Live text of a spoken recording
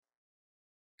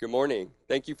Good morning.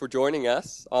 Thank you for joining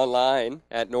us online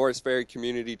at Norris Ferry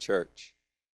Community Church.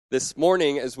 This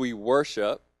morning, as we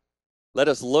worship, let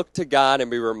us look to God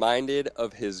and be reminded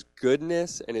of His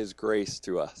goodness and His grace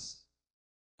to us.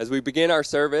 As we begin our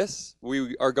service,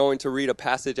 we are going to read a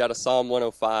passage out of Psalm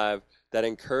 105 that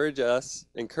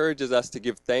encourages us to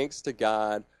give thanks to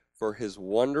God for His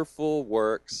wonderful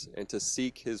works and to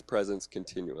seek His presence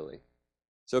continually.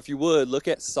 So if you would, look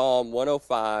at Psalm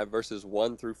 105, verses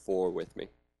 1 through 4 with me.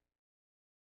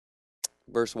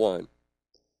 Verse 1.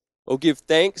 Oh, give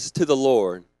thanks to the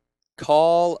Lord.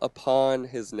 Call upon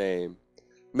His name.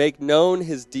 Make known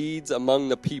His deeds among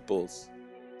the peoples.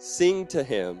 Sing to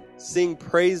Him. Sing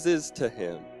praises to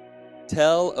Him.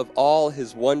 Tell of all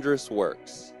His wondrous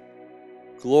works.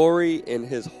 Glory in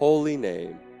His holy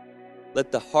name.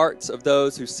 Let the hearts of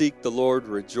those who seek the Lord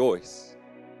rejoice.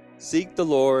 Seek the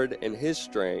Lord and His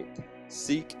strength.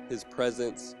 Seek His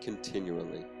presence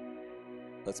continually.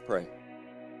 Let's pray.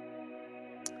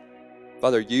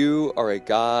 Father, you are a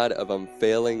God of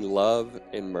unfailing love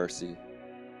and mercy.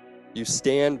 You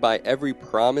stand by every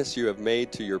promise you have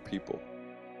made to your people.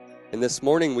 And this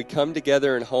morning we come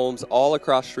together in homes all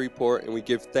across Shreveport and we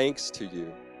give thanks to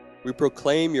you. We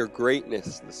proclaim your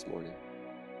greatness this morning.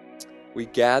 We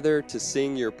gather to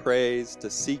sing your praise, to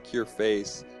seek your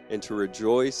face, and to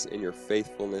rejoice in your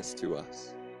faithfulness to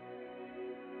us.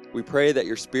 We pray that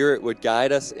your Spirit would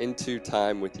guide us into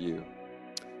time with you.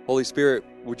 Holy Spirit,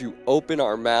 would you open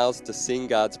our mouths to sing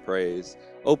God's praise,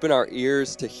 open our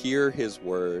ears to hear His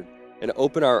word, and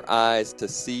open our eyes to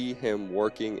see Him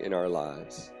working in our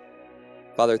lives.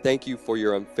 Father, thank you for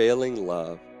your unfailing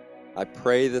love. I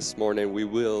pray this morning we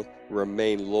will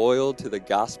remain loyal to the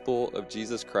gospel of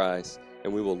Jesus Christ,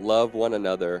 and we will love one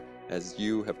another as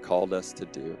you have called us to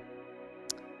do.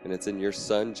 And it's in your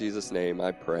Son, Jesus' name,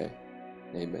 I pray.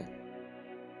 Amen.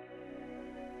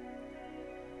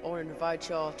 I want to invite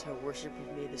y'all to worship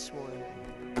with me this morning.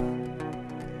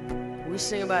 We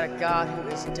sing about a God who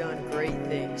has done great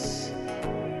things,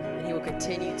 and He will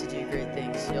continue to do great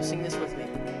things. Y'all sing this with me.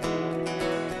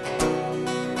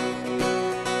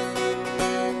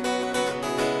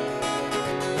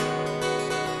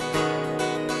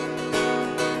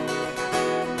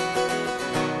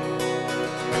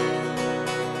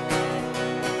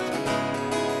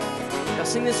 Y'all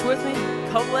sing this with me.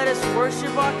 Come, let us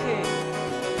worship our King.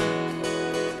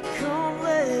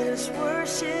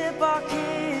 Worship our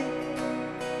King.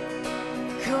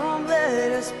 Come,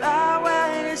 let us bow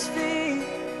at His feet.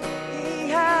 He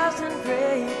has done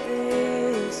great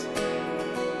things.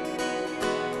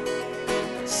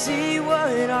 See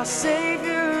what our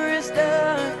Savior has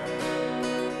done.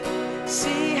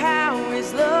 See how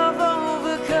His love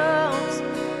overcomes.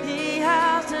 He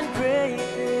has done great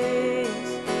things.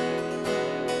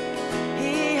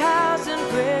 He has done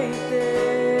great things.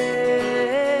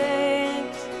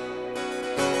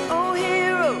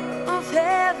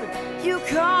 You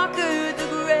conquered the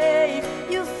grave,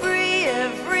 you free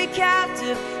every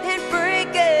captive and break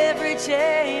every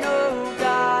chain. Oh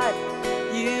God,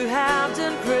 you have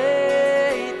done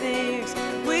great things.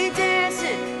 We dance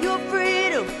in your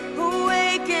freedom,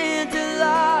 awakened to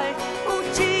life. Oh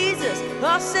Jesus,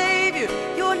 our Savior,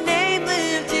 your name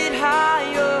lifted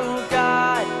high. Oh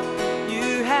God,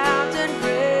 you have done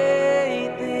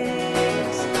great things.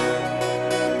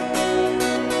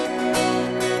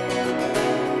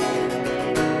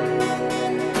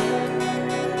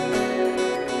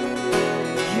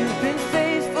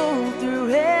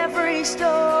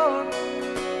 Storm,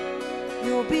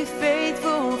 you'll be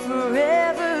faithful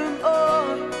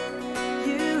forevermore.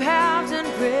 You have done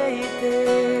great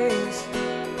things,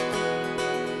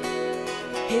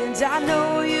 and I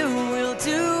know you will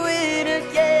do it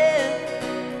again.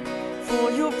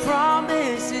 For your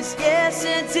promise is yes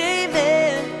and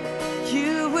amen.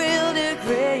 You will do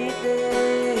great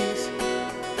things.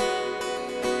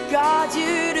 God,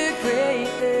 you do great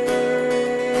things.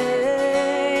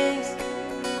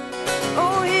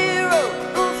 Oh,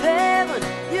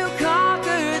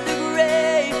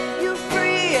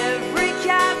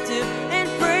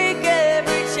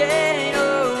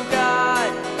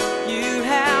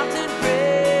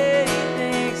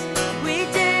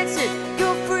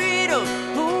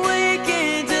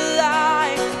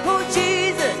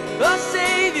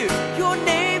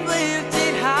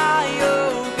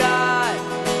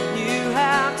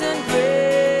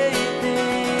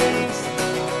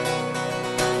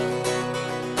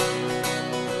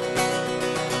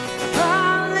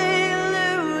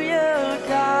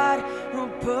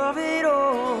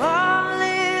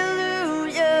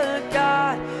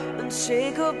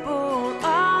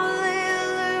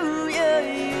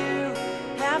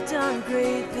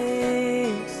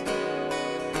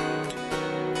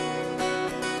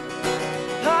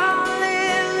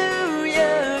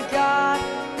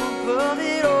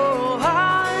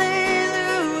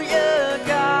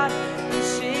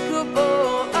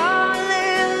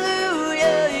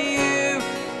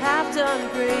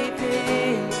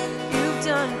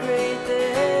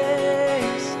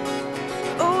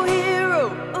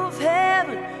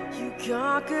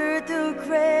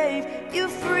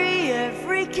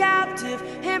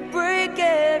 captive and break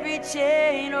every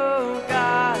chain. Oh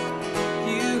God,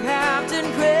 you have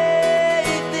done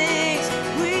great things.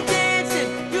 We dance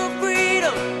in your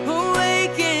freedom,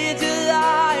 awaken to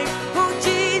life. Oh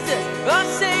Jesus, our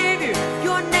Savior,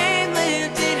 your name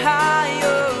lifted high.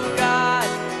 Oh God,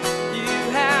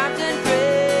 you have done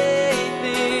great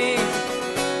things.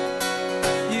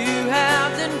 You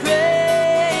have done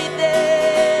great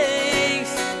things.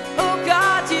 Oh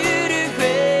God, you do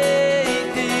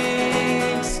great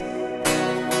things.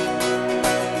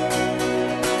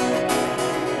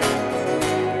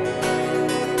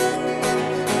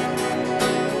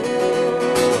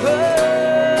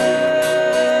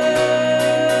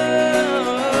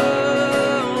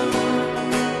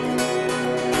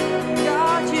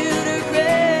 God, you do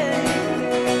great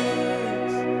things.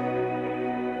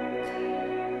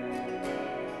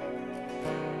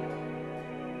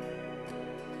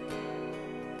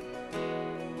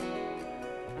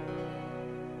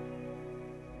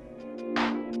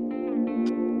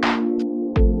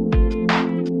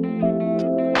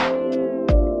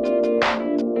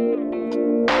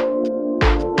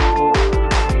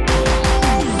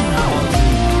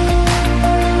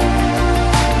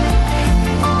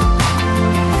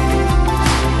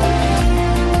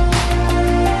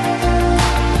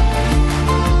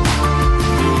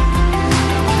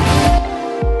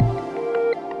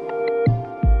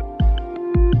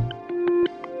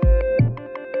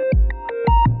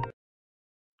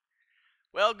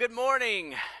 Well, good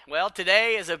morning. Well,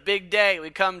 today is a big day. We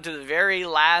come to the very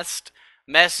last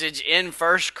message in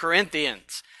 1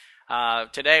 Corinthians.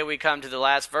 Today we come to the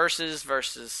last verses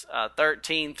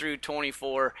 13 through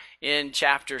 24 in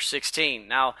chapter 16.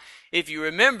 Now, if you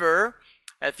remember,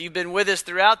 if you've been with us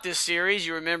throughout this series,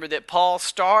 you remember that Paul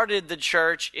started the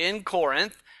church in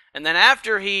Corinth, and then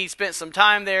after he spent some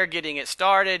time there getting it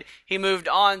started, he moved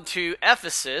on to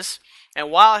Ephesus. And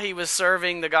while he was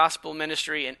serving the gospel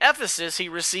ministry in Ephesus, he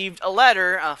received a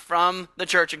letter from the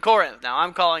church in Corinth. Now,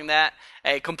 I'm calling that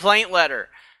a complaint letter.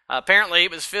 Apparently,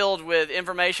 it was filled with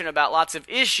information about lots of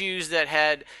issues that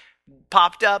had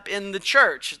popped up in the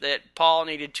church that Paul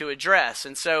needed to address.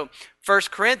 And so 1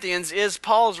 Corinthians is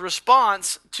Paul's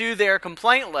response to their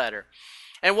complaint letter.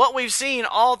 And what we've seen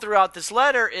all throughout this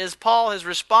letter is Paul is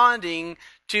responding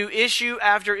to issue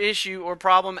after issue or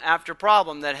problem after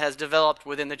problem that has developed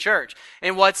within the church.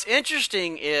 And what's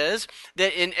interesting is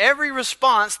that in every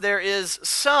response there is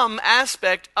some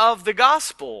aspect of the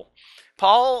gospel.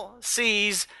 Paul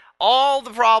sees all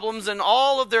the problems in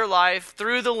all of their life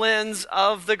through the lens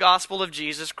of the gospel of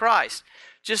Jesus Christ.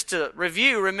 Just to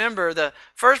review, remember the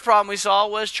first problem we saw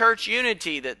was church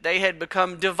unity, that they had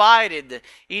become divided, that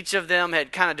each of them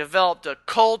had kind of developed a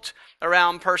cult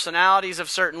around personalities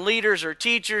of certain leaders or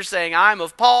teachers saying, I'm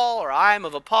of Paul, or I'm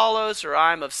of Apollos, or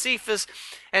I'm of Cephas.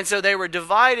 And so they were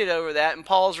divided over that, and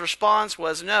Paul's response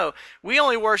was, no, we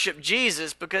only worship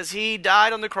Jesus because he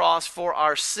died on the cross for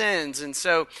our sins. And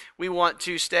so we want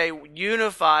to stay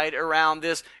unified around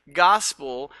this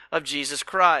gospel of Jesus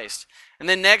Christ. And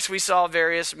then next we saw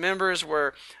various members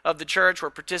of the church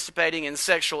were participating in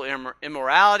sexual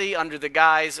immorality under the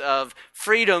guise of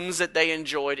freedoms that they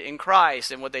enjoyed in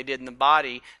Christ, and what they did in the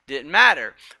body didn't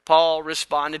matter. Paul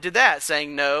responded to that,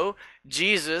 saying, no,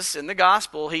 Jesus in the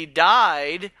gospel, he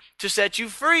died to set you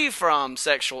free from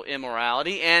sexual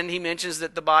immorality, and he mentions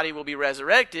that the body will be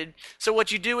resurrected, so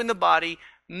what you do in the body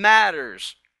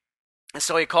matters. And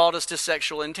so he called us to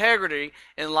sexual integrity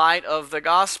in light of the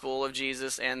gospel of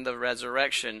Jesus and the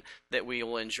resurrection that we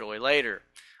will enjoy later.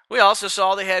 We also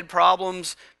saw they had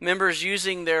problems, members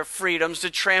using their freedoms to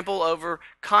trample over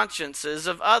consciences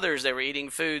of others. They were eating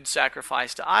food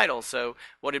sacrificed to idols. So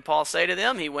what did Paul say to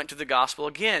them? He went to the gospel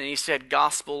again, and he said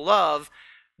gospel love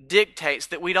dictates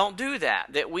that we don't do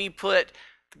that we put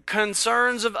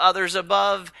concerns of others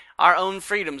above our own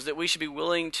freedoms, that we should be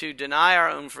willing to deny our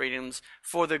own freedoms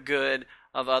for the good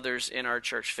of others in our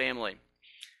church family.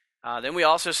 Then we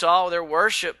also saw their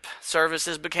worship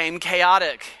services became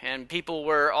chaotic, and people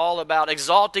were all about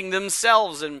exalting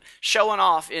themselves and showing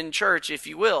off in church, if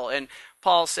you will. And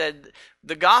Paul said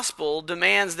the gospel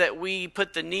demands that we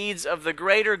put the needs of the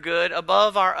greater good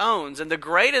above our own. And the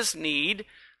greatest need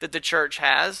that the church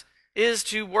has is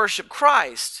to worship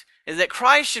Christ, is that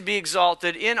Christ should be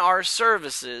exalted in our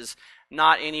services,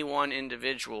 not any one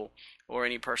individual or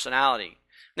any personality.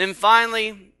 Then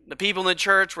finally, the people in the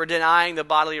church were denying the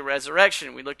bodily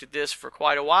resurrection. We looked at this for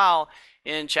quite a while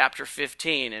in chapter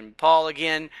 15. And Paul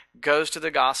again goes to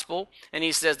the gospel, and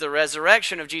he says the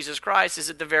resurrection of Jesus Christ is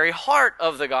at the very heart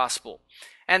of the gospel.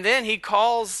 And then he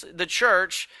calls the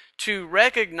church to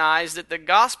recognize that the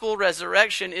gospel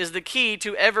resurrection is the key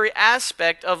to every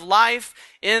aspect of life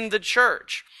in the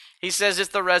church. He says it's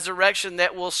the resurrection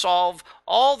that will solve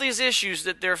all these issues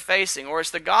that they're facing, or it's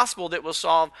the gospel that will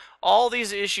solve all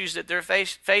these issues that they're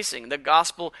facing. The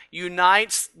gospel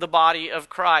unites the body of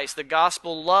Christ. The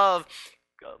gospel love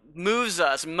moves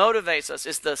us, motivates us.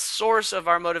 It's the source of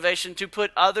our motivation to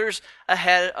put others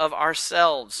ahead of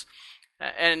ourselves.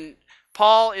 And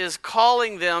Paul is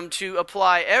calling them to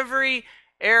apply every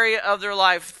area of their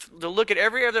life, to look at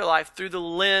every area of their life through the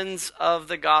lens of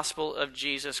the gospel of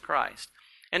Jesus Christ.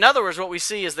 In other words, what we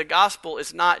see is the gospel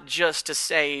is not just to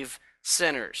save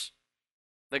sinners.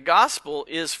 The gospel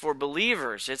is for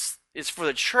believers. It's for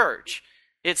the church.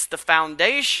 It's the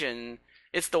foundation.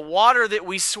 It's the water that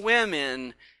we swim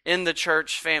in the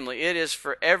church family. It is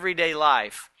for everyday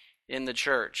life in the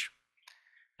church.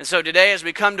 And so today, as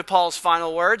we come to Paul's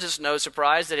final words, it's no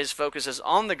surprise that his focus is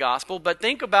on the gospel. But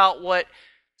think about what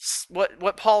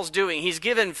Paul's doing. He's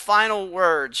given final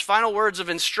words of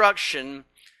instruction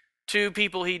to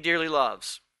people he dearly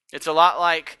loves. It's a lot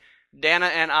like Dana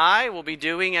and I will be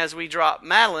doing as we drop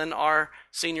Madeline, our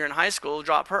senior in high school,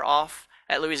 drop her off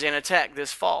at Louisiana Tech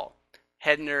this fall,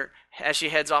 heading her as she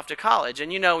heads off to college.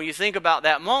 And when you think about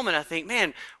that moment, I think,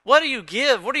 man, what do you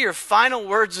give? What are your final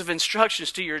words of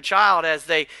instructions to your child as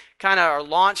they kind of are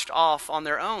launched off on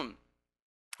their own?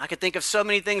 I could think of so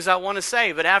many things I want to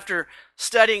say, but after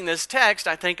studying this text,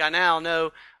 I think I now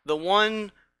know the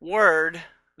one word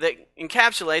that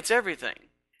encapsulates everything.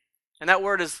 And that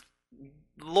word is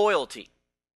loyalty.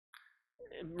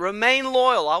 Remain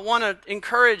loyal. I want to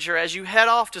encourage her as you head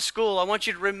off to school. I want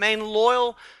you to remain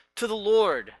loyal to the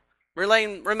Lord.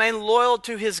 Remain loyal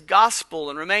to His gospel,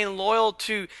 and remain loyal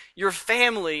to your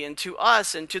family and to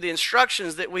us and to the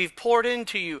instructions that we've poured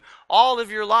into you all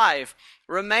of your life.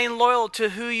 Remain loyal to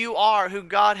who you are, who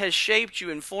God has shaped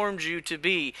you and formed you to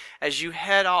be as you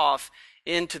head off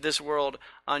into this world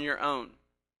on your own.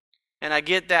 And I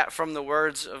get that from the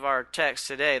words of our text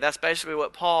today. That's basically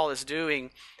what Paul is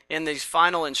doing in these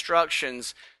final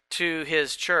instructions to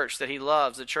his church that he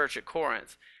loves, the church at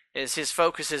Corinth, is his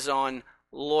focus is on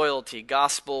loyalty,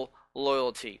 gospel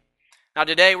loyalty. Now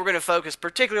today we're going to focus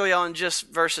particularly on just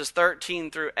verses 13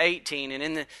 through 18. And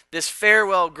in this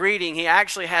farewell greeting, he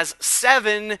actually has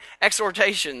 7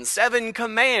 exhortations, 7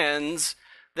 commands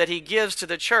that he gives to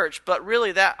the church. But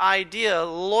really that idea,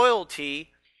 loyalty,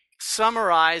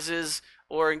 summarizes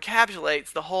or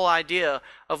encapsulates the whole idea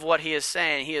of what he is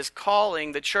saying. He is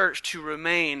calling the church to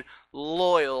remain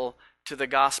loyal to the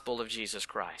gospel of Jesus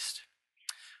Christ.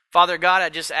 Father God, I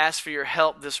just ask for your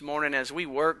help this morning as we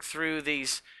work through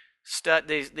these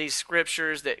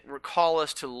scriptures that recall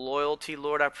us to loyalty.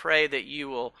 Lord, I pray that you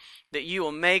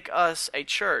will make us a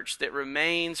church that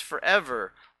remains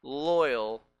forever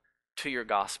loyal to your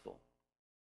gospel.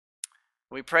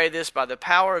 We pray this by the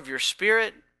power of your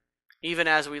Spirit. Even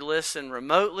as we listen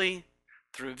remotely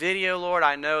through video, Lord,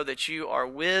 I know that you are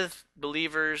with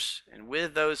believers and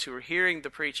with those who are hearing the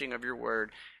preaching of your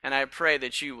word. And I pray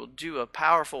that you will do a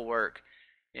powerful work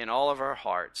in all of our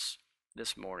hearts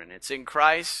this morning. It's in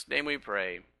Christ's name we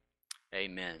pray.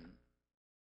 Amen.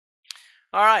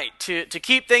 All right, to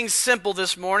keep things simple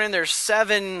this morning, there's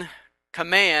 7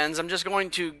 commands. I'm just going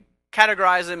to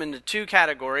categorize them into 2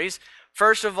 categories.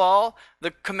 First of all,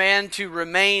 the command to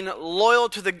remain loyal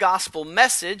to the gospel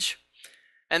message,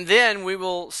 and then we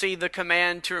will see the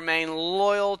command to remain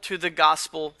loyal to the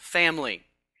gospel family.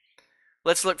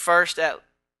 Let's look first at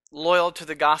loyal to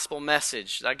the gospel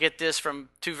message. I get this from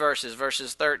 2 verses,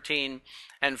 verses 13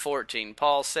 and 14.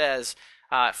 Paul says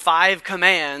 5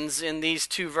 commands in these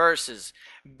 2 verses.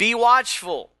 Be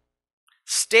watchful,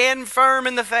 stand firm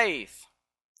in the faith,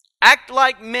 act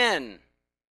like men,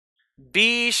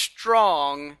 be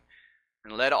strong,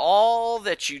 and let all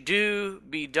that you do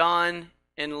be done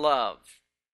in love.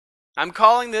 I'm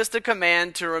calling this the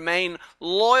command to remain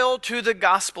loyal to the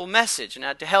gospel message.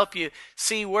 Now, to help you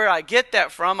see where I get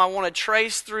that from, I want to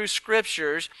trace through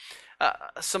scriptures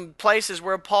some places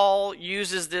where Paul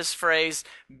uses this phrase,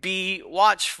 be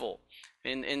watchful.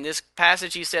 In this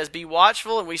passage, he says, be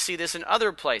watchful, and we see this in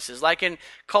other places, like in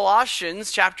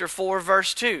Colossians chapter 4,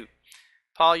 verse 2.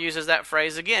 Paul uses that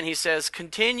phrase again. He says,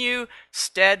 continue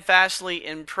steadfastly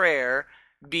in prayer,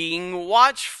 being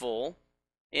watchful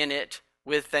in it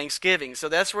with thanksgiving. So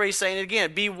that's where he's saying it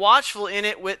again. Be watchful in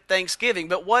it with thanksgiving.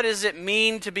 But what does it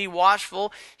mean to be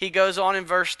watchful? He goes on in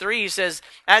verse 3. He says,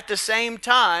 at the same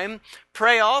time,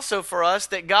 pray also for us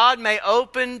that God may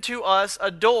open to us a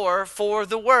door for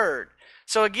the word.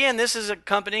 So again, this is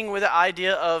accompanying with the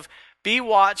idea of be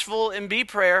watchful and be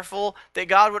prayerful that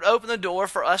God would open the door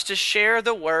for us to share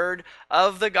the word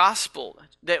of the gospel,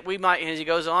 that we might, as he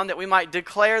goes on, that we might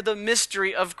declare the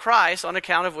mystery of Christ, on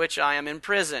account of which I am in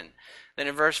prison. Then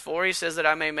in verse 4 he says that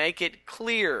I may make it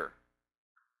clear,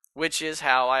 which is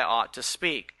how I ought to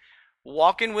speak.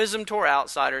 Walk in wisdom toward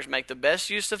outsiders, make the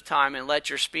best use of time, and let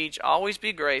your speech always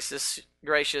be gracious,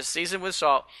 seasoned with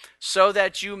salt, so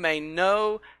that you may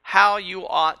know how you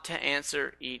ought to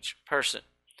answer each person.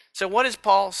 So what is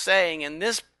Paul saying in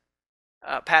this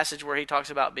passage where he talks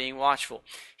about being watchful?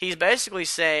 He's basically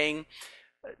saying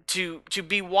to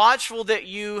be watchful that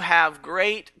you have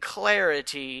great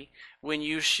clarity when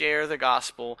you share the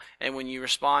gospel and when you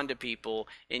respond to people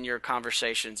in your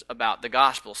conversations about the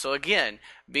gospel. So again,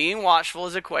 being watchful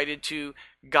is equated to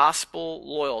gospel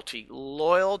loyalty,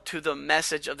 loyal to the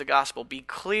message of the gospel. Be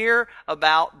clear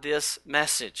about this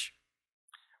message.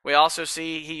 We also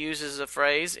see he uses a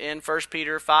phrase in 1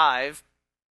 Peter 5,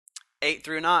 8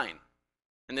 through 9.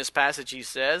 In this passage he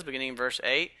says, beginning in verse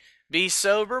 8, be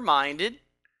sober-minded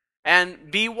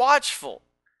and be watchful.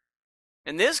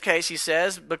 In this case, he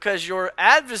says, because your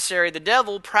adversary, the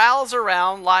devil, prowls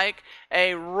around like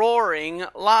a roaring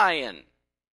lion,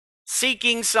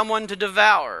 seeking someone to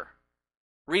devour.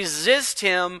 Resist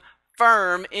him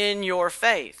firm in your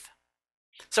faith.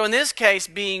 So in this case,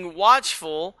 being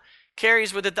watchful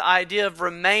carries with it the idea of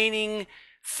remaining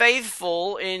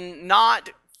faithful in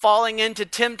not falling into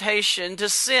temptation to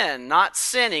sin, not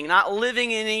sinning, not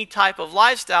living in any type of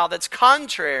lifestyle that's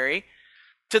contrary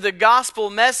to the gospel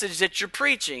message that you're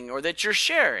preaching or that you're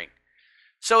sharing.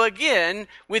 So again,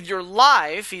 with your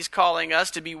life, he's calling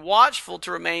us to be watchful,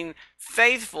 to remain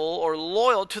faithful or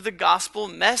loyal to the gospel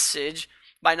message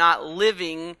by not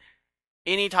living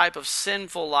any type of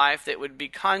sinful life that would be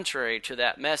contrary to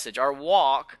that message. Our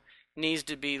walk needs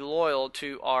to be loyal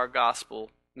to our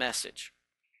gospel message.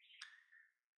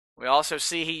 We also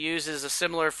see he uses a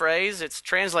similar phrase. It's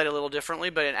translated a little differently,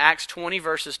 but in Acts 20,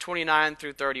 verses 29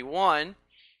 through 31,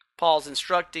 Paul's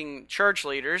instructing church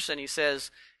leaders, and he says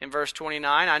in verse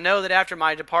 29, I know that after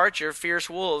my departure, fierce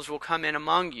wolves will come in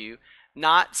among you,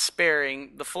 not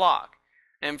sparing the flock.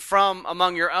 And from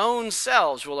among your own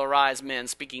selves will arise men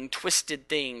speaking twisted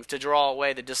things to draw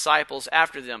away the disciples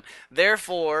after them.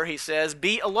 Therefore, he says,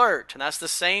 be alert. And that's the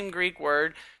same Greek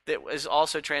word that is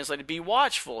also translated, be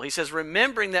watchful. He says,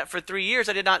 remembering that for 3 years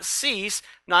I did not cease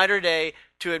night or day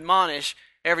to admonish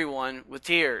everyone with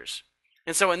tears.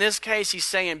 And so in this case, he's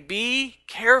saying, be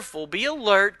careful, be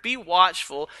alert, be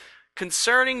watchful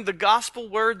concerning the gospel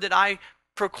word that I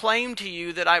proclaimed to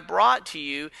you, that I brought to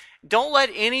you. Don't let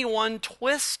anyone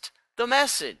twist the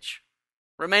message.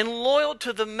 Remain loyal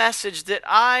to the message that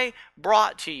I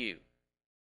brought to you.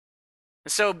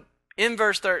 And so in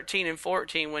verse 13 and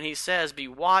 14, when he says, be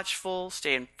watchful,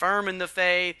 stand firm in the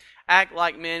faith, act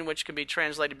like men, which can be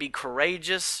translated, be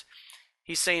courageous.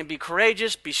 He's saying, be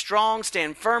courageous, be strong,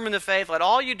 stand firm in the faith. Let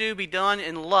all you do be done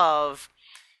in love.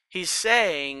 He's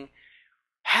saying,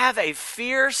 have a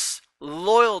fierce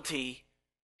loyalty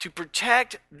to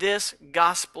protect this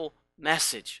gospel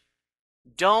message.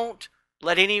 Don't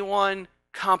let anyone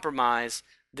compromise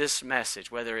this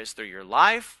message, whether it's through your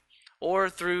life or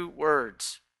through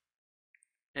words.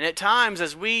 And at times,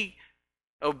 as we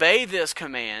obey this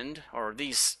command, or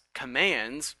these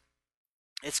commands,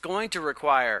 it's going to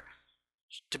require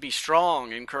to be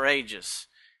strong and courageous.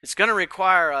 It's going to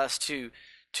require us to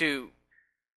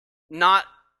not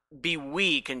be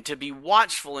weak and to be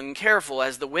watchful and careful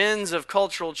as the winds of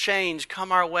cultural change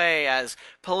come our way, as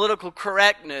political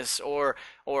correctness or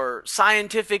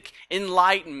scientific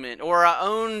enlightenment or our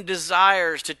own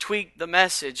desires to tweak the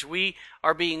message. We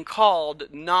are being called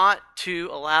not to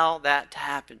allow that to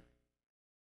happen.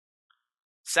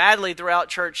 Sadly, throughout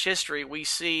church history, we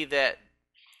see that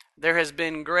there has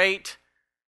been great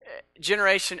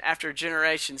generation after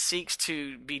generation seeks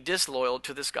to be disloyal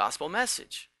to this gospel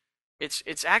message.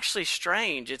 It's actually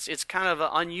strange. It's kind of an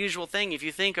unusual thing if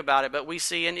you think about it, but we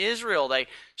see in Israel they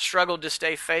struggled to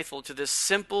stay faithful to this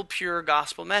simple, pure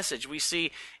gospel message. We see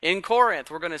in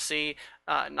Corinth, we're going to see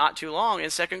not too long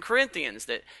in 2 Corinthians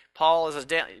that Paul is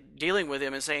dealing with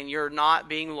them and saying, you're not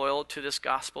being loyal to this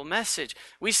gospel message.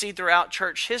 We see throughout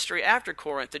church history after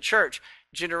Corinth, the church,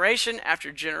 generation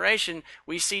after generation,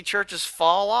 we see churches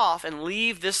fall off and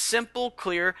leave this simple,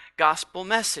 clear gospel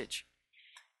message.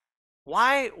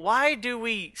 Why do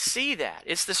we see that?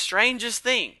 It's the strangest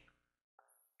thing.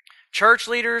 Church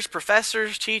leaders,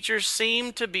 professors, teachers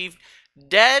seem to be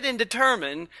dead and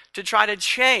determined to try to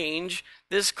change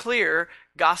this clear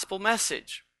gospel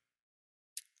message.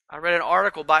 I read an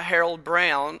article by Harold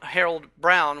Brown,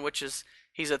 which is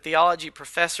He's a theology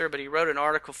professor, but he wrote an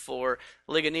article for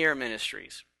Ligonier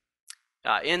Ministries.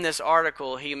 In this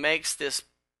article, he makes this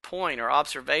point or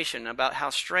observation about how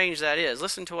strange that is.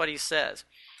 Listen to what he says.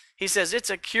 He says, it's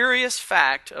a curious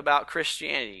fact about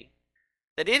Christianity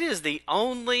that it is the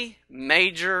only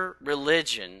major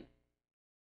religion,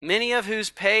 many of whose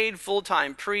paid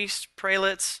full-time priests,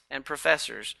 prelates, and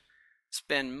professors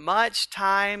spend much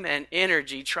time and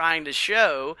energy trying to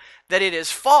show that it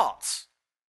is false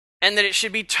and that it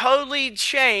should be totally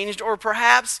changed or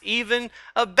perhaps even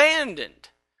abandoned.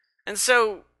 And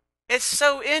so it's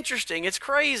so interesting, it's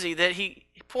crazy that he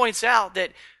points out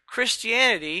that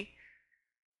Christianity,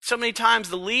 so many times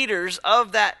the leaders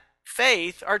of that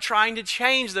faith are trying to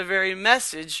change the very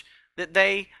message that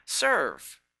they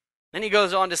serve. Then he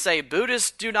goes on to say,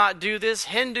 Buddhists do not do this,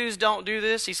 Hindus don't do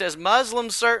this. He says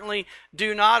Muslims certainly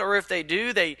do not, or if they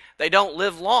do, they don't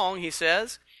live long, he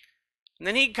says. And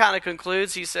then he kind of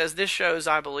concludes, he says, this shows,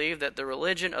 I believe, that the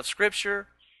religion of Scripture,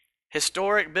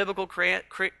 historic biblical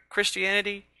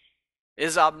Christianity,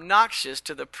 is obnoxious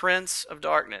to the prince of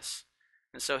darkness.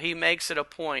 And so he makes it a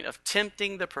point of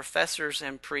tempting the professors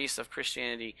and priests of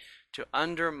Christianity to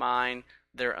undermine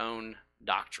their own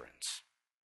doctrines.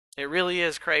 It really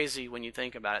is crazy when you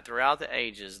think about it. Throughout the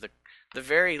ages, the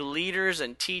very leaders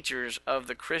and teachers of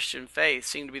the Christian faith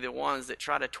seem to be the ones that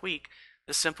try to tweak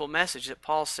the simple message that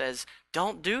Paul says,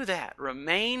 don't do that.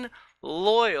 Remain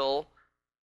loyal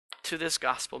to this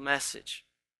gospel message.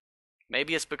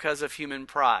 Maybe it's because of human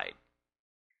pride.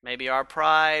 Maybe our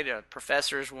pride,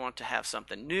 professors want to have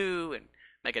something new and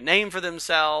make a name for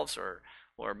themselves,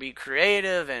 or be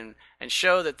creative and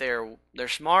show that they're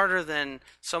smarter than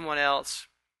someone else.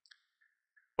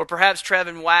 Or perhaps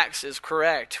Trevin Wax is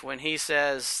correct when he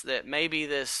says that maybe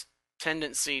this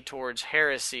tendency towards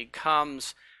heresy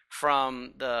comes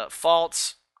from the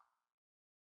false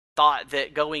thought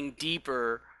that going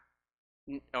deeper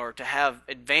or to have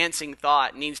advancing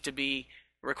thought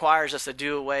requires us to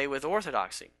do away with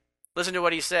orthodoxy. Listen to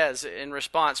what he says in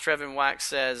response. Trevin Wax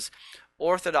says,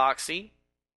 orthodoxy,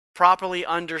 properly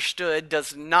understood,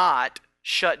 does not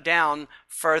shut down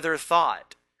further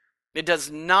thought. It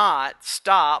does not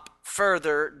stop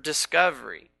further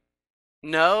discovery.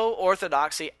 No,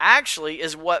 orthodoxy actually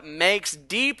is what makes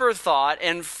deeper thought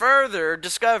and further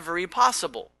discovery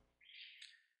possible.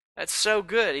 That's so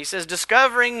good. He says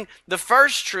discovering the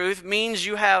first truth means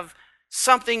you have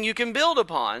something you can build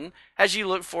upon as you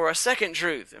look for a second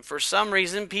truth. And for some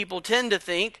reason, people tend to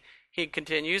think, he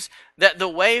continues, that the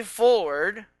way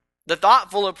forward, the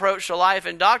thoughtful approach to life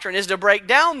and doctrine, is to break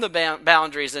down the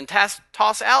boundaries and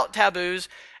toss out taboos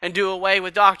and do away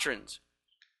with doctrines.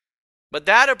 But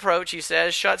that approach, he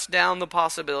says, shuts down the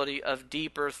possibility of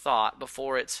deeper thought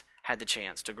before it's had the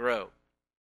chance to grow.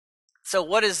 So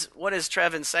what is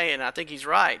Trevin saying? I think he's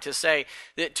right to say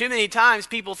that too many times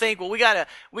people think, well, we gotta,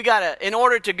 in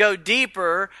order to go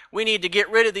deeper, we need to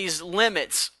get rid of these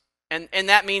limits, and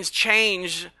that means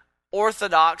change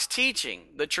orthodox teaching,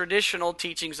 the traditional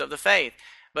teachings of the faith.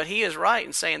 But he is right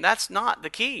in saying that's not the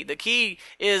key. The key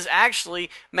is actually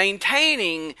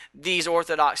maintaining these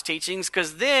orthodox teachings,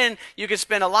 because then you can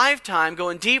spend a lifetime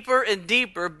going deeper and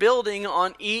deeper, building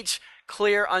on each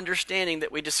clear understanding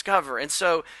that we discover. And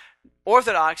so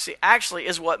orthodoxy actually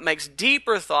is what makes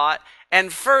deeper thought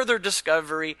and further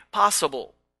discovery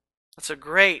possible. That's a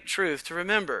great truth to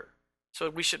remember. So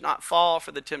we should not fall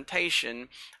for the temptation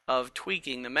of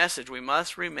tweaking the message. We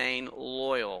must remain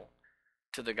loyal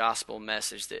to the gospel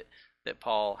message that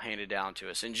Paul handed down to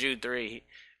us. In Jude 3,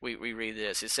 we read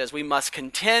this. It says, we must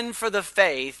contend for the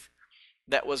faith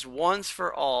that was once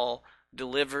for all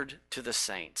delivered to the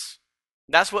saints.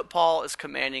 That's what Paul is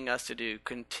commanding us to do.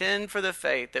 Contend for the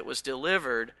faith that was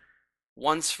delivered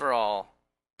once for all,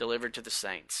 delivered to the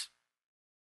saints.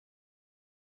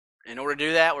 In order to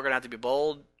do that, we're going to have to be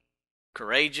bold,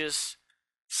 courageous,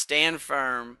 stand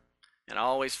firm, and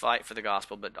always fight for the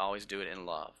gospel, but always do it in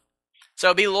love.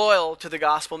 So be loyal to the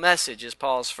gospel message is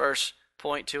Paul's first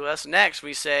point to us. Next,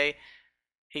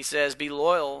 he says, be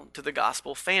loyal to the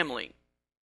gospel family.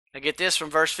 I get this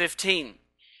from verse 15.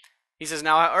 He says,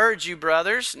 now I urge you,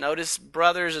 brothers. Notice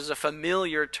brothers is a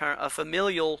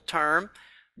familial term.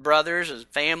 Brothers is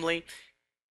family.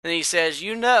 And he says,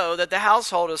 you know that the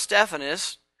household of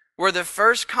Stephanas were the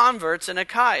first converts in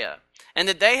Achaia, and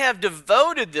that they have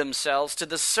devoted themselves to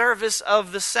the service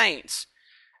of the saints.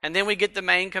 And then we get the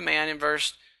main command in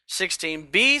verse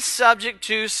 16. Be subject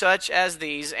to such as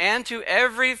these, and to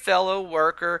every fellow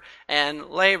worker and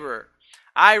laborer.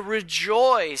 I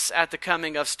rejoice at the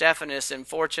coming of Stephanas and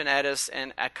Fortunatus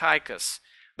and Achaicus,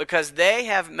 because they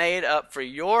have made up for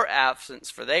your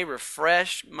absence, for they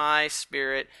refreshed my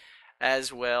spirit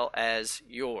as well as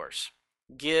yours.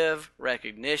 Give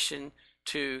recognition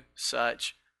to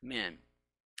such men.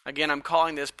 Again, I'm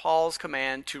calling this Paul's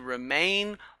command to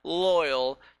remain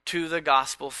loyal to the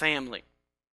gospel family.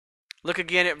 Look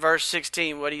again at verse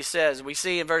 16, what he says. We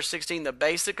see in verse 16 the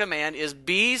basic command is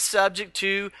be subject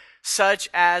to such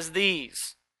as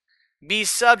these. Be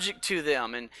subject to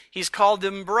them. And he's called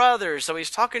them brothers. So he's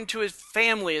talking to his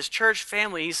family, his church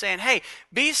family. He's saying, hey,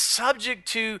 be subject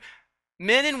to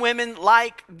men and women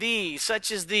like these,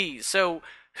 such as these. So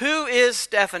who is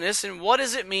Stephanas and what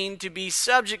does it mean to be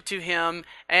subject to him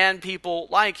and people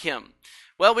like him?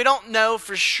 Well, we don't know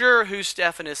for sure who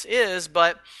Stephanas is,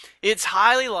 but it's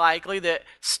highly likely that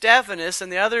Stephanas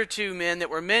and the other two men that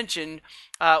were mentioned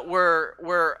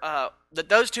that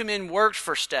those two men worked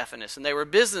for Stephanas, and they were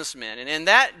businessmen. And in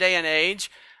that day and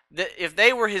age, if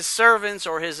they were his servants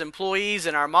or his employees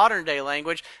in our modern day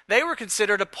language, they were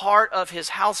considered a part of his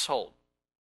household.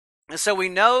 And so we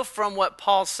know from what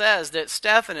Paul says that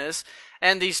Stephanas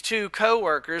and these two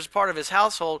co-workers, part of his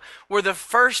household, were the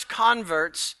first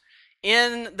converts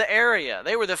in the area.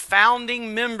 They were the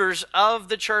founding members of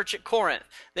the church at Corinth.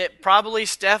 That probably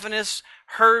Stephanas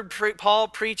heard Paul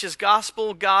preach his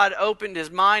gospel. God opened his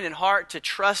mind and heart to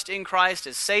trust in Christ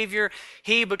as Savior.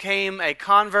 He became a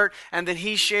convert, and then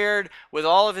he shared with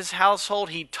all of his household.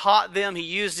 He taught them. He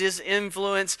used his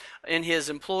influence in his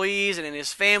employees and in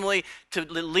his family to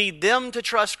lead them to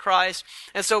trust Christ.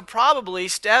 And so probably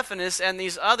Stephanas and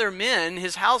these other men,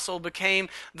 his household, became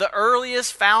the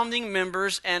earliest founding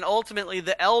members and ultimately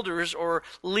the elders or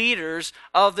leaders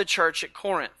of the church at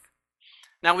Corinth.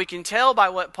 Now we can tell by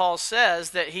what Paul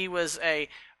says that he was a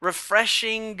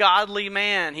refreshing, godly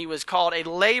man. He was called a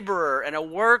laborer and a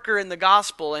worker in the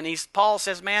gospel. And Paul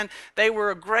says, man, they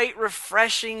were a great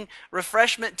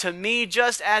refreshment to me,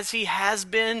 just as he has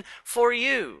been for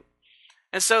you.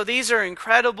 And so these are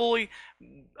incredible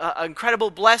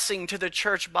blessing to the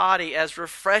church body as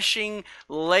refreshing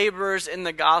laborers in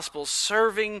the gospel,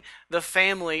 serving the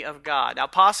family of God. Now,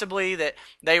 possibly that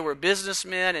they were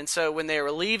businessmen, and so when they were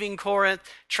leaving Corinth,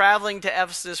 traveling to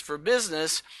Ephesus for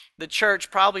business, the church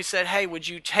probably said, hey, would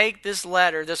you take this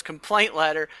letter, this complaint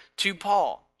letter, to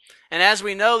Paul? And as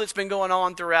we know that's been going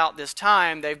on throughout this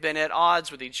time, they've been at odds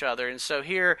with each other. And so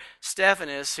here,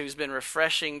 Stephanas, who's been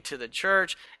refreshing to the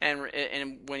church, and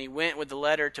when he went with the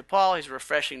letter to Paul, he's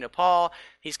refreshing to Paul.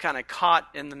 He's kind of caught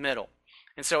in the middle.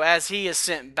 And so as he is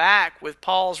sent back with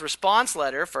Paul's response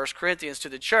letter, 1 Corinthians, to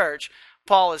the church,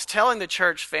 Paul is telling the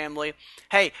church family,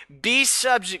 hey, be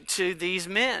subject to these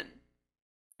men.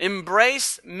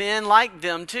 Embrace men like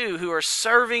them too, who are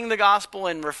serving the gospel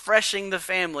and refreshing the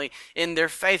family in their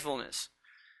faithfulness.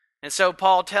 And so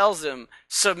Paul tells them,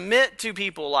 submit to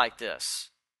people like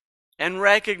this and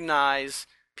recognize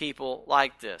people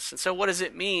like this. And so what does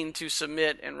it mean to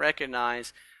submit and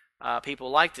recognize people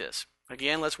like this?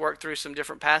 Again, let's work through some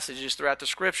different passages throughout the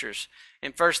scriptures.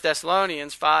 In 1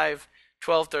 Thessalonians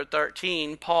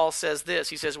 5:12-13, Paul says this.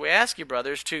 He says, we ask you,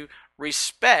 brothers, to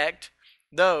respect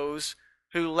those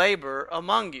who labor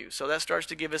among you. So that starts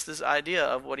to give us this idea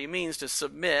of what he means to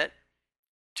submit,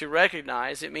 to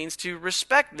recognize. It means to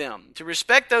respect them, to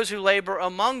respect those who labor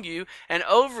among you and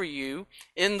over you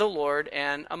in the Lord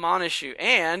and admonish you.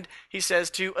 And he says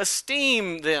to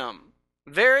esteem them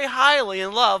very highly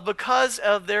in love because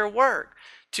of their work,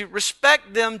 to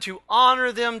respect them, to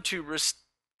honor them,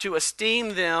 to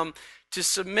esteem them, to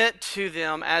submit to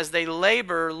them as they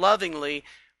labor lovingly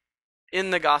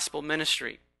in the gospel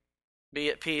ministry. Be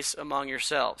at peace among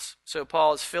yourselves. So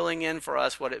Paul is filling in for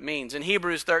us what it means. In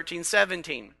Hebrews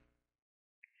 13:17,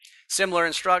 similar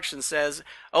instruction says,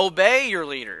 obey your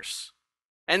leaders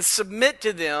and submit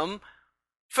to them,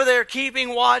 for they're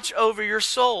keeping watch over your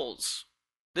souls.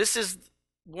 This is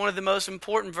one of the most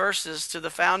important verses to the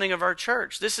founding of our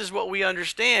church. This is what we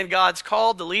understand God's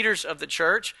called the leaders of the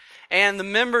church and the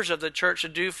members of the church to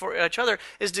do for each other,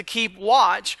 is to keep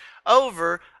watch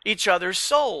over each other's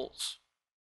souls.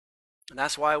 And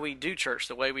that's why we do church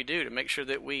the way we do, to make sure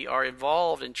that we are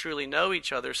involved and truly know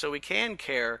each other so we can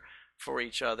care for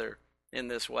each other in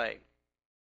this way.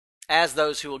 As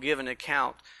those who will give an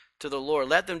account to the Lord,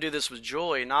 let them do this with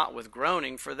joy, not with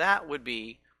groaning, for that would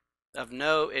be of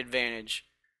no advantage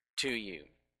to you.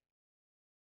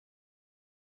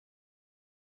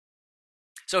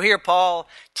 So here Paul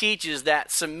teaches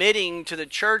that submitting to the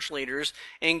church leaders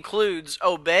includes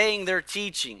obeying their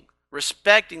teaching,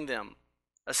 respecting them,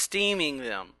 esteeming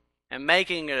them, and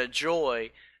making it a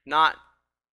joy, not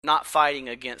fighting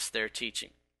against their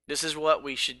teaching. This is what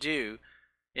we should do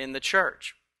in the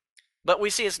church. But we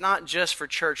see it's not just for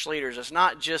church leaders. It's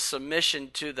not just submission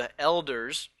to the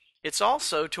elders it's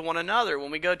also to one another.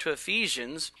 When we go to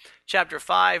Ephesians chapter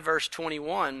 5, verse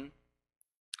 21,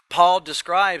 Paul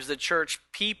describes the church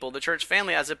people, the church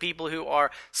family, as a people who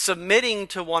are submitting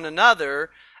to one another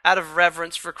out of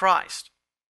reverence for Christ.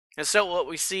 And so what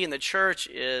we see in the church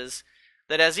is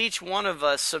that as each one of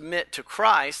us submit to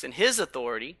Christ and his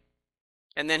authority,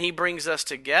 and then he brings us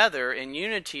together in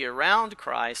unity around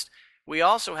Christ, we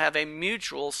also have a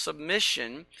mutual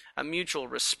submission, a mutual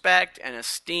respect and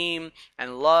esteem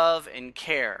and love and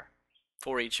care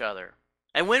for each other.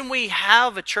 And when we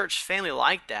have a church family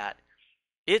like that,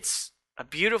 it's a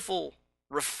beautiful,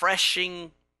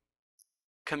 refreshing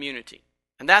community.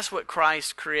 And that's what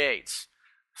Christ creates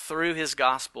through his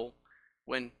gospel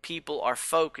when people are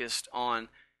focused on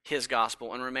his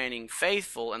gospel and remaining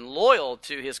faithful and loyal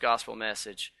to his gospel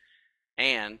message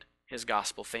and his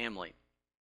gospel family.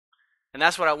 And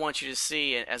that's what I want you to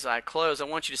see as I close. I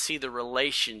want you to see the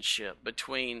relationship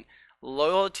between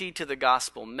loyalty to the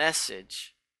gospel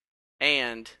message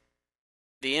and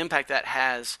the impact that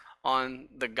has on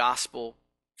the gospel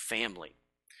family.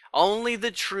 Only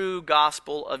the true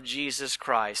gospel of Jesus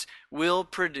Christ will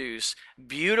produce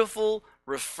beautiful,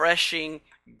 refreshing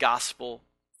gospel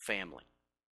family.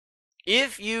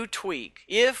 If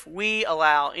we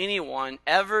allow anyone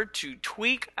ever to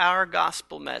tweak our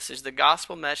gospel message, the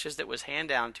gospel message that was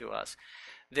handed down to us,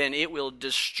 then it will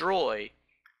destroy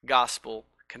gospel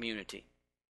community.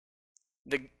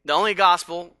 The only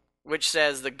gospel which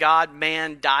says the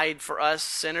God-man died for us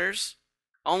sinners,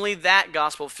 only that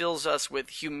gospel fills us with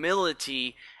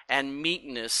humility and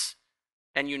meekness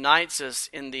and unites us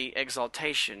in the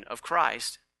exaltation of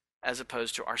Christ as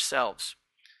opposed to ourselves.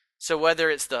 So whether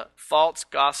it's the false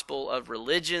gospel of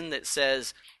religion that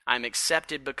says I'm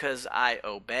accepted because I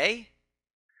obey,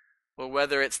 or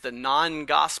whether it's the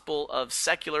non-gospel of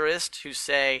secularists who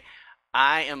say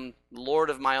I am Lord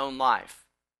of my own life,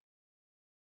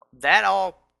 that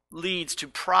all leads to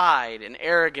pride and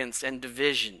arrogance and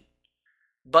division.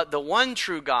 But the one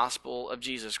true gospel of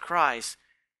Jesus Christ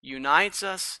unites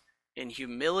us in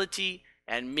humility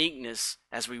and meekness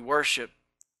as we worship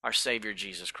our Savior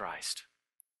Jesus Christ.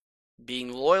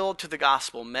 Being loyal to the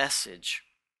gospel message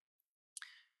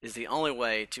is the only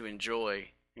way to enjoy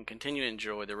and continue to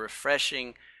enjoy the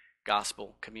refreshing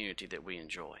gospel community that we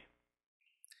enjoy.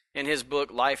 In his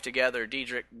book, Life Together,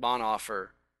 Dietrich Bonhoeffer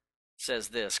says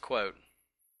this, quote,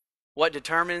 "What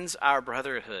determines our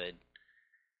brotherhood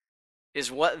is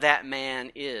what that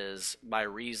man is by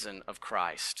reason of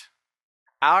Christ.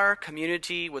 Our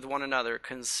community with one another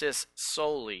consists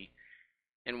solely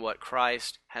in what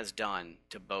Christ has done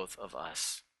to both of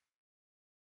us.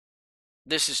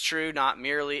 This is true not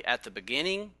merely at the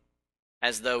beginning,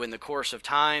 as though in the course of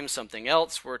time something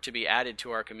else were to be added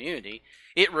to our community.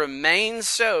 It remains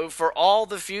so for all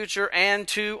the future and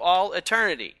to all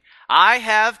eternity. I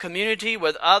have community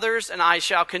with others, and I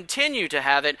shall continue to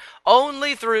have it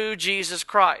only through Jesus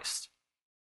Christ."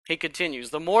 He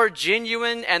continues, "The more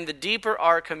genuine and the deeper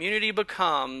our community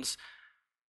becomes,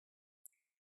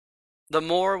 the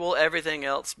more will everything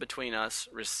else between us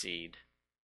recede.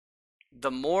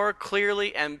 The more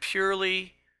clearly and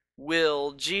purely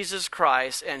will Jesus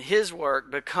Christ and his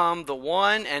work become the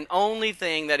one and only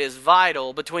thing that is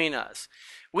vital between us.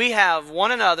 We have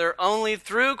one another only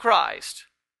through Christ,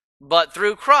 but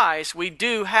through Christ we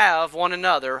do have one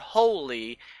another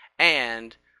wholly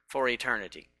and for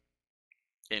eternity."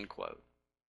 End quote.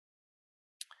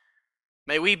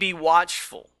 May we be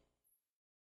watchful.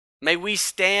 May we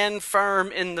stand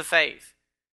firm in the faith.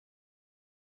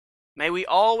 May we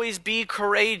always be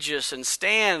courageous and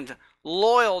stand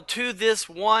loyal to this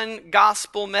one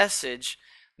gospel message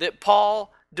that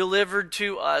Paul delivered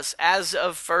to us as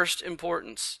of first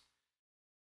importance,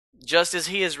 just as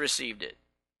he has received it,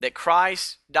 that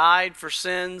Christ died for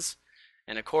sins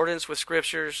in accordance with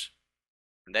Scriptures,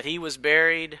 that he was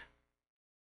buried,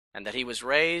 and that he was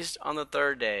raised on the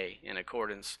third day in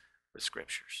accordance with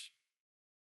Scriptures.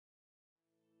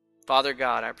 Father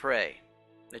God, I pray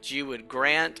that you would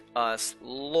grant us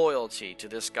loyalty to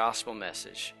this gospel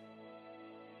message,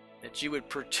 that you would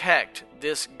protect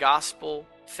this gospel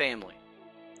family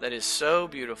that is so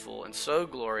beautiful and so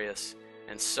glorious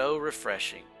and so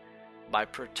refreshing by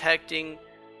protecting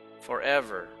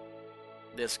forever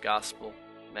this gospel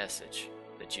message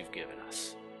that you've given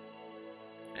us.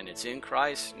 And it's in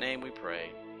Christ's name we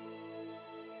pray.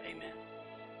 Amen.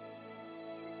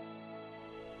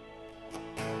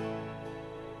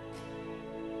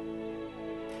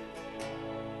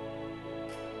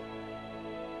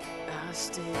 I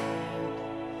stand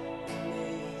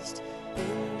amazed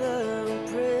in the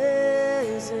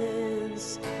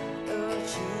presence of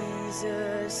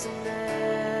Jesus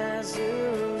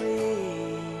Nazarene.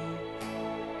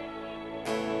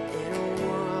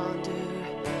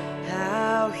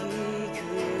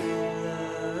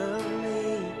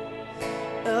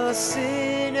 a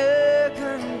sinner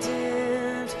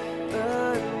condemned,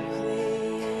 unclean.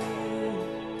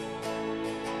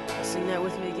 Sing that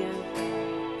with me again.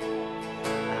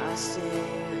 I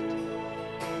stand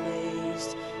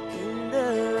amazed in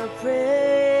the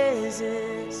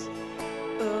presence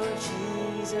of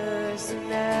Jesus the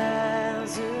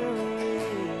Nazarene,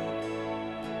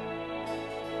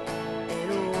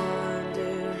 and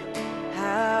wonder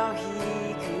how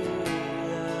he could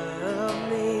love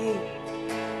me,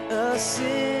 a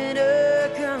sinner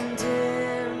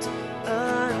condemned,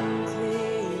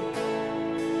 unclean,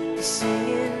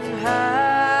 singing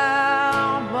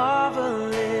how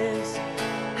marvelous,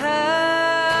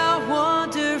 how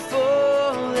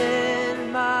wonderful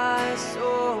in my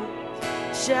soul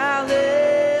shall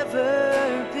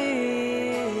ever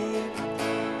be.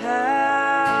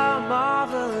 How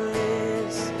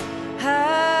marvelous,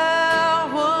 how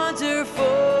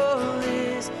wonderful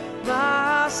is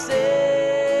my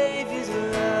Savior's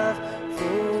love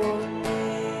for me.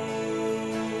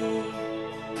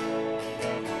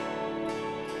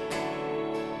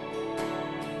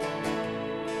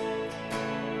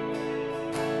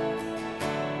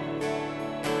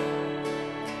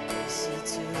 Yes, he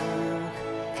took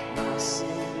my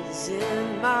sins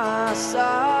and my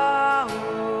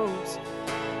sorrows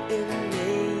and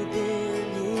made them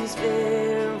his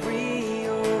very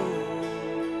own.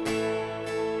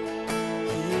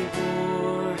 He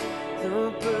bore the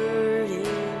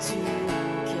burden to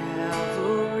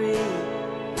Calvary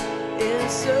and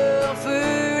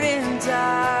suffered and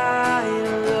died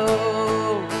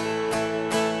alone,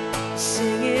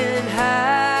 singing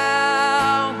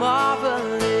how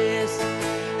marvelous,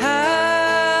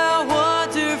 how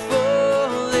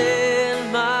wonderful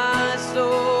in my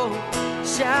soul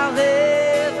shall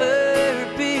ever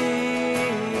be.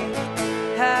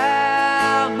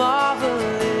 How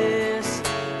marvelous,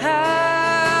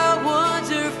 how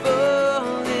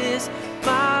wonderful is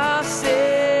my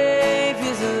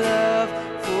Savior's love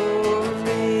for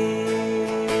me.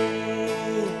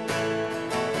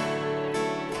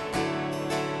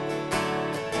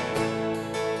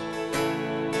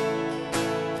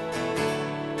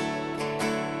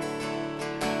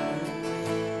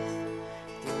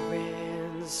 The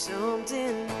ransomed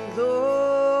in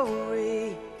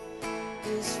glory,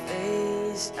 his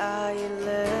face I at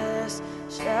last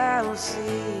shall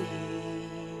see.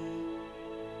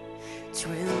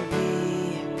 'Twill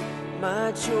be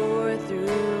my joy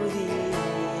through the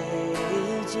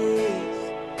ages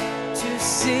to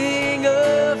sing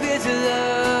of his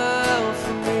love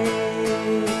for me.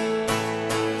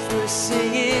 So we're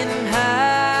singing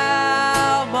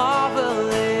how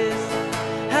marvelous,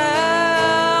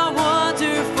 how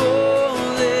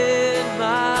wonderful in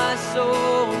my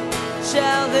soul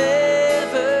shall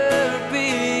ever be.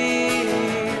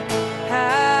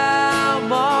 How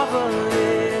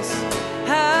marvelous,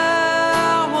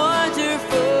 how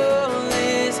wonderful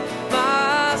is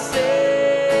my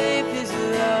Savior's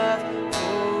love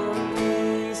for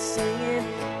me. Singing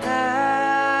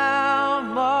how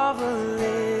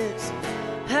marvelous,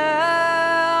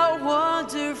 how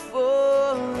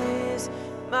wonderful is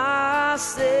my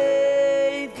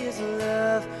Savior's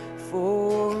love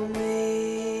for me.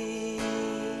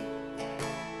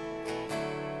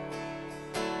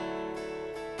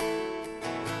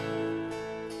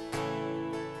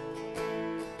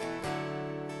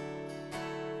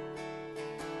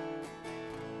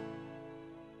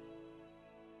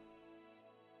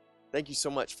 Thank you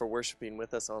so much for worshiping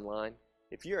with us online.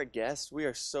 If you're a guest, we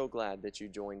are so glad that you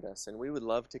joined us, and we would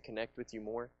love to connect with you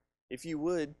more. If you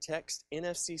would, text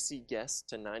NFCC guest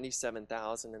to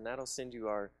 97,000, and that'll send you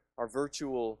our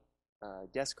virtual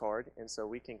guest card, and so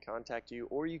we can contact you,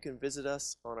 or you can visit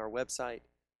us on our website,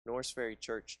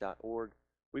 norrisferrychurch.org.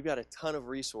 We've got a ton of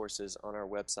resources on our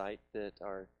website that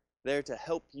are there to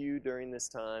help you during this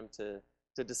time to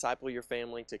disciple your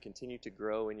family, to continue to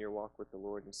grow in your walk with the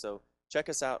Lord. And so check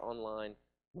us out online,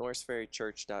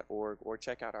 norrisferrychurch.org, or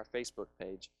check out our Facebook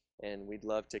page, and we'd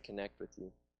love to connect with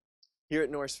you. Here at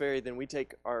Norris Ferry, then, we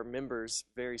take our members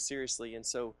very seriously, and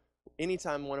so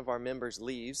anytime one of our members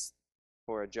leaves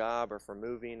for a job or for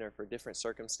moving or for different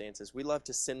circumstances, we love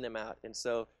to send them out. And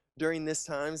so during this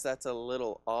times, that's a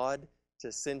little odd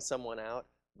to send someone out,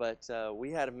 but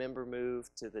we had a member move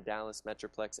to the Dallas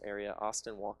Metroplex area,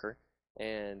 Austin Walker,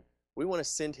 and we want to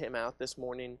send him out this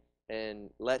morning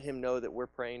and let him know that we're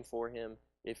praying for him.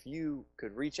 If you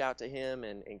could reach out to him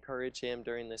and encourage him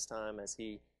during this time as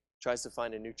he tries to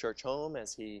find a new church home,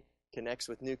 as he connects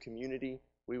with new community,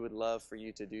 we would love for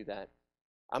you to do that.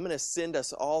 I'm going to send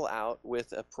us all out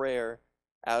with a prayer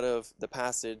out of the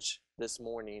passage this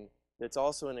morning that's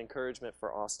also an encouragement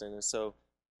for Austin. And so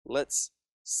Let's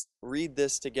read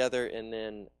this together and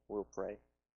then we'll pray.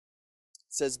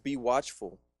 It says, "Be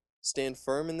watchful, stand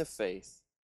firm in the faith,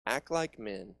 act like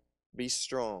men, be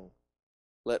strong.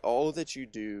 Let all that you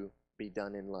do be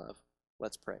done in love."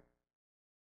 Let's pray.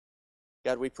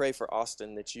 God, we pray for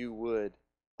Austin that you would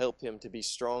help him to be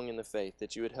strong in the faith,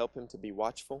 that you would help him to be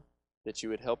watchful, that you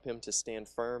would help him to stand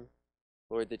firm.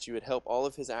 Lord, that you would help all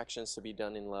of his actions to be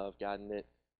done in love, God, and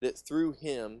that through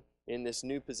him, in this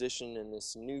new position and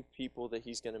this new people that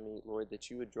he's going to meet, Lord, that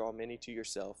you would draw many to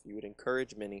yourself. You would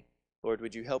encourage many. Lord,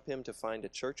 would you help him to find a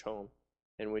church home,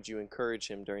 and would you encourage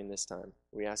him during this time?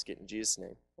 We ask it in Jesus'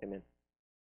 name. Amen.